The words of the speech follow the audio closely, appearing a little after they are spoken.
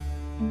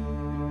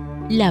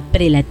La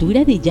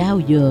prelatura de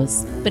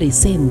Yauyos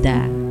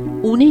presenta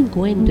un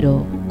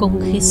encuentro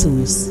con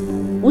Jesús,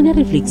 una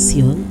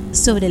reflexión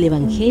sobre el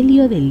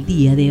Evangelio del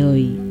día de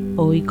hoy.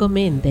 Hoy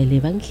comenta el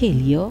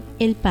Evangelio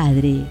el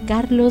Padre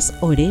Carlos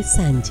Oré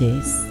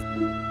Sánchez.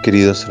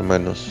 Queridos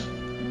hermanos,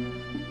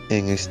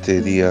 en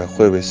este día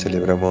jueves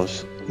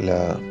celebramos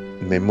la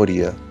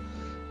memoria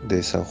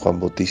de San Juan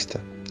Bautista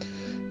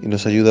y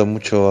nos ayuda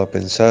mucho a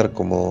pensar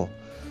cómo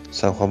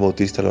San Juan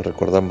Bautista lo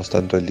recordamos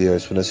tanto el día de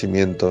su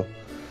nacimiento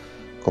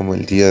como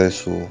el día de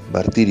su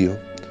martirio,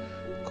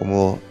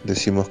 como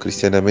decimos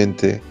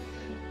cristianamente,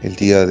 el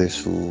día de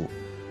su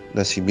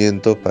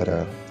nacimiento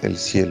para el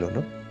cielo,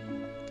 ¿no?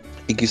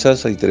 Y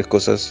quizás hay tres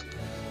cosas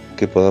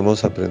que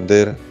podamos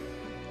aprender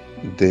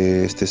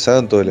de este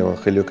santo, del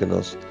Evangelio que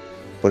nos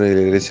pone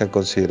la Iglesia en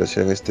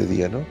consideración este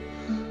día, ¿no?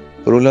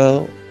 Por un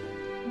lado,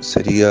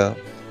 sería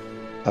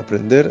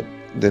aprender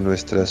de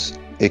nuestras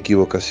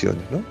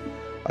equivocaciones, ¿no?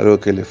 Algo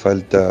que le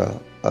falta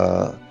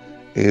a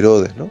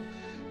Herodes, ¿no?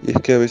 Y es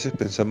que a veces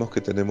pensamos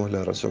que tenemos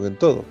la razón en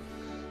todo,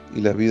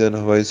 y la vida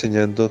nos va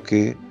enseñando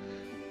que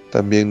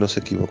también nos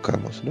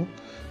equivocamos, ¿no?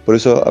 Por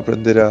eso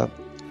aprender a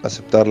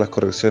aceptar las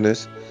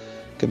correcciones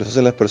que nos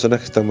hacen las personas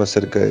que están más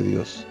cerca de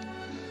Dios.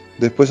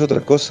 Después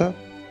otra cosa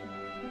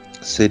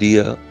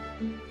sería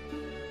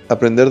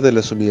aprender de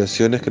las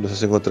humillaciones que nos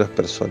hacen otras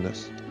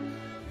personas.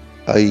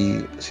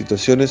 Hay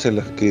situaciones en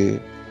las que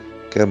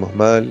quedamos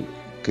mal,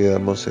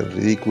 quedamos en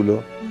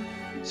ridículo,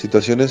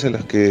 situaciones en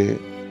las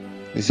que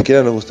ni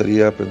siquiera nos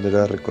gustaría aprender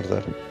a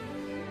recordar.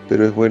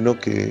 Pero es bueno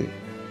que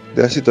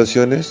de las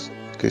situaciones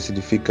que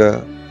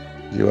significa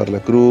llevar la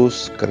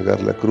cruz,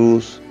 cargar la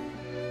cruz,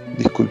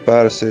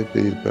 disculparse,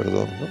 pedir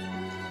perdón, ¿no?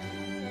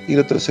 Y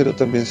lo tercero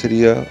también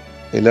sería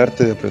el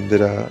arte de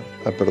aprender a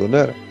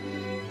perdonar,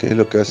 que es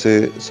lo que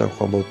hace San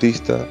Juan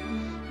Bautista,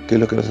 que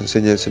es lo que nos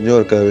enseña el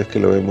Señor cada vez que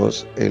lo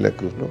vemos en la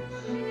cruz, ¿no?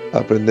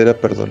 Aprender a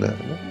perdonar,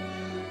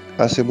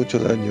 ¿no? Hace mucho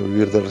daño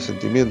vivir de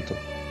resentimiento.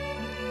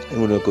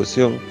 En una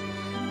ocasión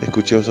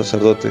escuché a un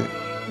sacerdote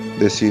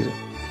decir: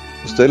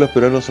 ustedes los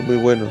peruanos son muy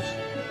buenos,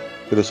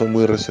 pero son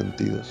muy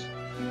resentidos.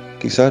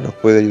 Quizás nos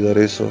puede ayudar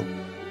eso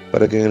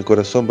para que en el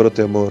corazón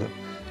brote amor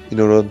y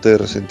no brote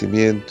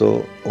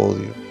resentimiento,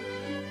 odio.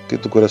 Que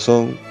tu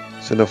corazón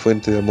sea una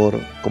fuente de amor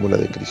como la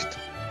de Cristo.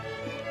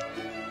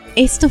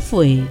 Esto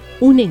fue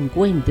un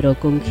encuentro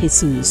con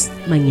Jesús.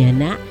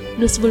 Mañana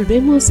nos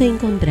volvemos a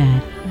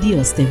encontrar.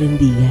 Dios te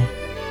bendiga.